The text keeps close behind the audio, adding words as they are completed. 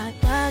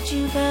got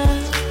you,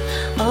 girl.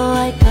 Oh,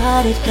 I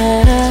got it,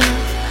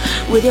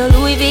 better. With your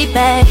Louis V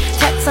bag,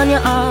 tats on your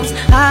arms,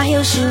 high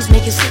heel shoes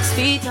make you 6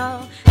 feet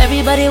tall.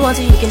 Everybody wants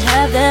you, you can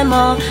have them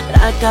all,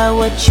 but I got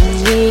what you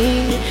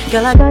need.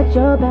 Girl, I got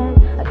your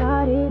back.